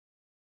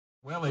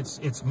Well,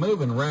 it's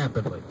moving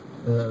rapidly.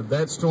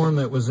 That storm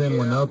that was in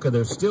Waynoka,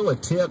 there's still a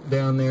tip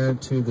down there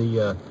to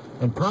the,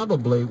 and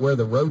probably where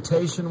the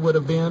rotation would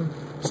have been,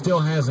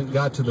 still hasn't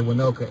got to the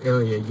Waynoka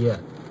area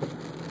yet.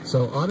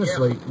 So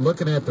honestly,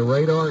 looking at the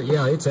radar,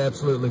 yeah, it's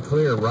absolutely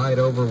clear right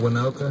over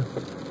Waynoka.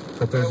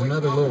 But there's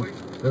another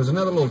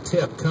little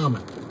tip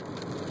coming.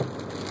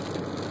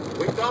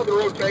 We saw the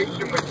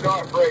rotation, we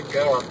saw it break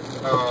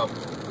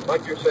up.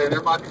 Like you're saying,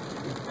 there might be,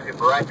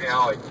 but right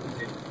now it's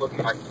looking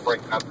like it's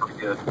breaking up pretty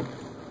good.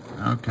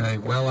 Okay,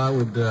 well, I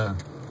would,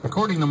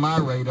 according to my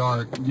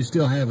radar, you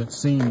still haven't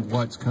seen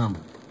what's coming.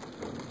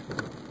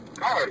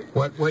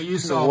 What you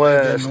saw?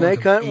 Well,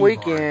 snake hunt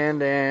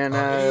weekend, and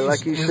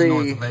like you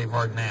see,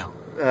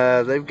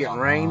 they've getting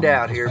rained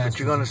out here, but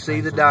you're going to see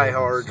the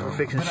diehards. We're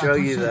fixing to show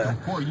you the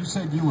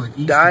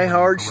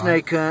diehard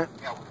snake hunt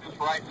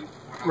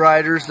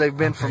riders. They've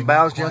been from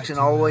Bouse Junction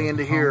all the way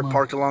into here,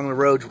 parked along the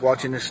roads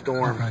watching this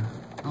storm. Okay.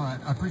 All right,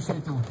 I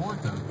appreciate the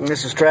report, though. And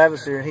this is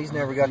Travis here, and he's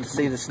never got to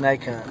see the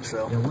snake hunt.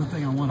 So you're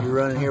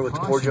running here with the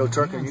poor Joe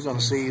trucker, and you're going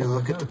to see,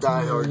 look at the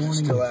diehards that's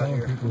still out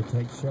here. People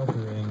take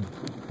shelter, and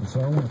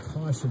so I want to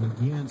caution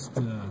against.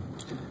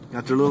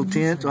 Got their little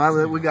tent.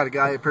 So we got a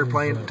guy up here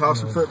playing,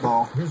 tossing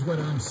football. Here's what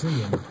I'm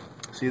seeing.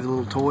 See the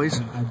little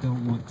toys? I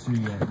don't want to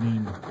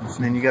mean. And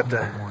then you got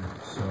the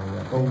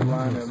old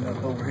line of them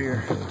up over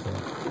here.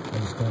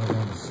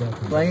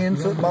 Playing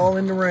football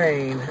in the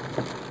rain.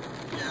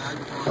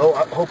 Oh,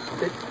 I hope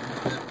it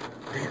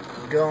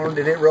gone.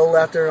 Did it roll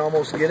out there and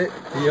almost get it?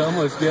 He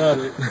almost got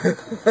it.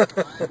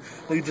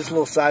 Look at this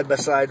little side by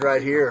side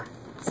right here.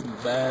 Some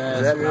badass.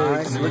 Is that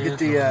nice? Look at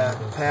the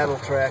paddle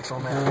tracks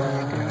on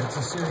that thing. It's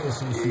a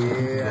serious issue.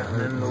 Yeah,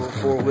 and then the little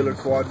four-wheeler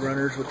quad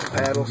runners with the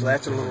paddles.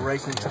 That's a little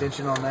racing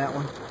extension on that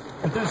one.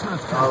 But that's not.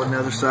 Oh,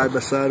 another side by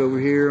side over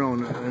here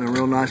on in a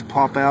real nice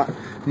pop out.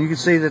 And you can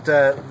see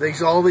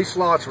that all these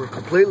slots were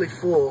completely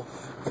full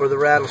for the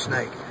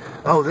rattlesnake.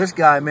 Oh, this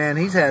guy, man,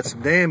 he's had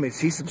some damage.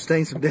 He's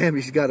sustained some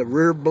damage. He's got a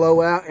rear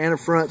blowout and a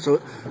front. So,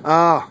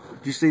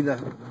 did you see the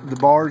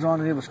bars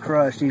on it? It was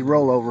crushed. He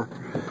rolled over.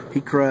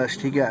 He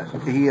crushed. He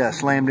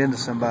slammed into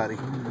somebody.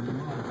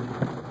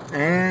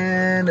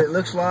 And it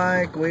looks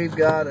like we've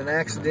got an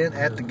accident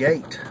at the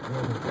gate.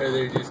 Or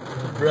they're just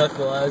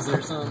breathalyzed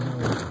or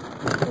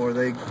something. Or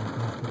they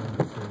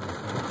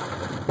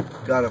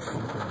got a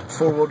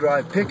four-wheel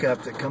drive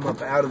pickup that come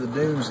up out of the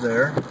dunes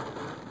there.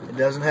 It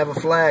doesn't have a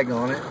flag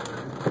on it.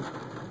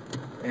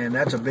 And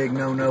that's a big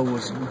no-no.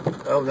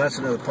 Oh, that's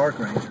another park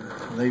ranger.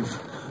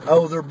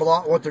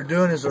 What they're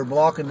doing is they're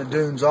blocking the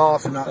dunes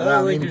off and not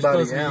allowing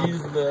anybody out. I think you're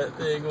supposed to use that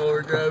thing while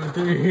we're driving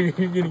through here.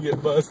 You're gonna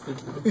get busted.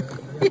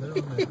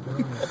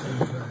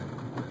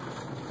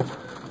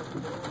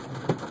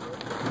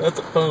 That's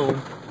a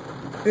phone.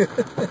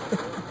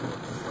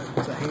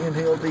 It's a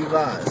handheld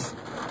device.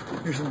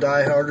 Here's some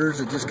dieharders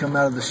that just come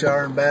out of the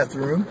shower and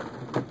bathroom.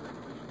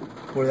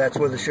 That's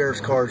where the sheriff's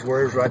cars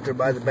were, is right there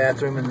by the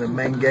bathroom and the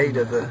main gate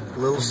of the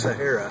Little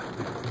Sahara.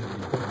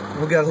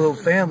 We got a little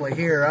family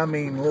here. I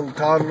mean, little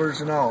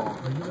toddlers and all.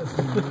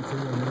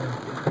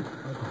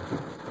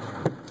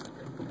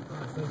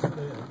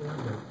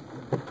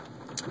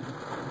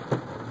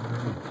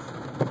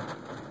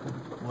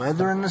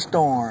 Weathering the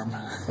storm.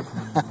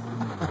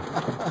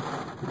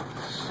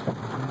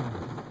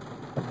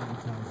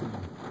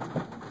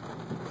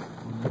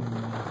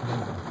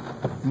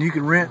 And you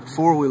can rent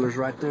four-wheelers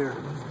right there.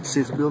 See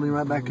this building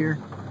right back here?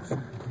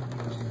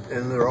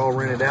 And they're all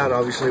rented out,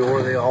 obviously,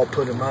 or they all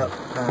put them up.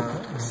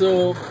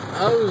 So,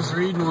 I was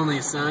reading one of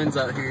these signs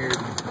out here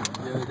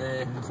the other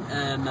day,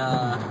 and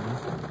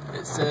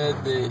it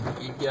said that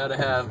you've got to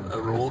have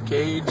a roll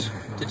cage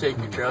to take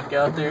your truck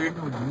out there. Did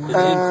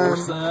they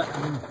enforce that?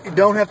 You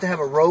don't have to have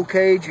a roll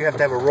cage. You have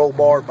to have a roll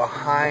bar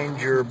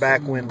behind your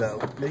back window.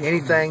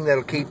 Anything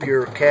that'll keep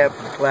your cab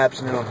from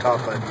collapsing in on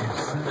top of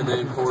you. And they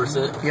enforce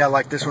it? Yeah,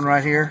 like this one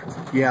right here.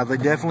 Yeah, they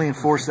definitely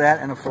enforce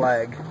that and a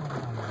flag.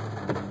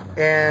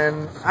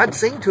 And I'd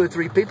seen 2 or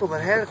 3 people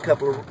that had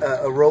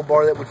a roll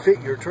bar that would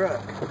fit your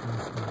truck.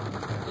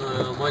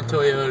 My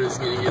Toyota's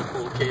gonna get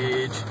full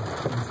cage.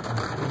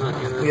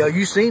 Yeah,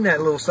 you seen that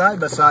little side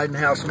by side and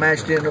how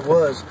smashed in it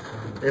was.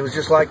 It was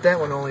just like that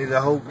one, only the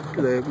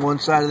one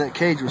side of that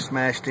cage was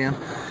smashed in.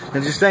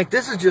 And just think,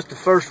 this is just the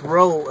first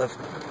row of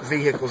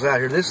vehicles out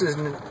here. This is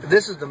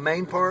the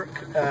main park.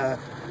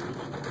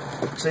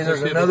 See,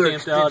 there's another.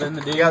 Out in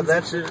the dunes. Yeah,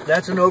 that's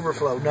an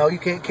overflow. No, you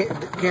can't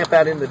camp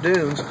out in the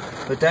dunes,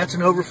 but that's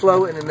an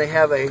overflow, and then they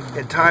have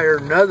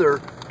another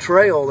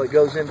trail that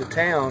goes into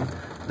town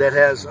that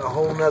has a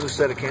whole nother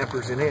set of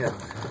campers in it.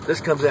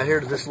 This comes out here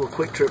to this little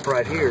quick trip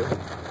right here.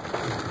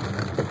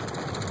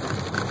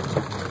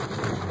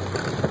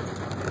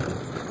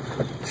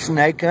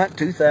 Snake Hunt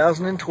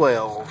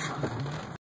 2012.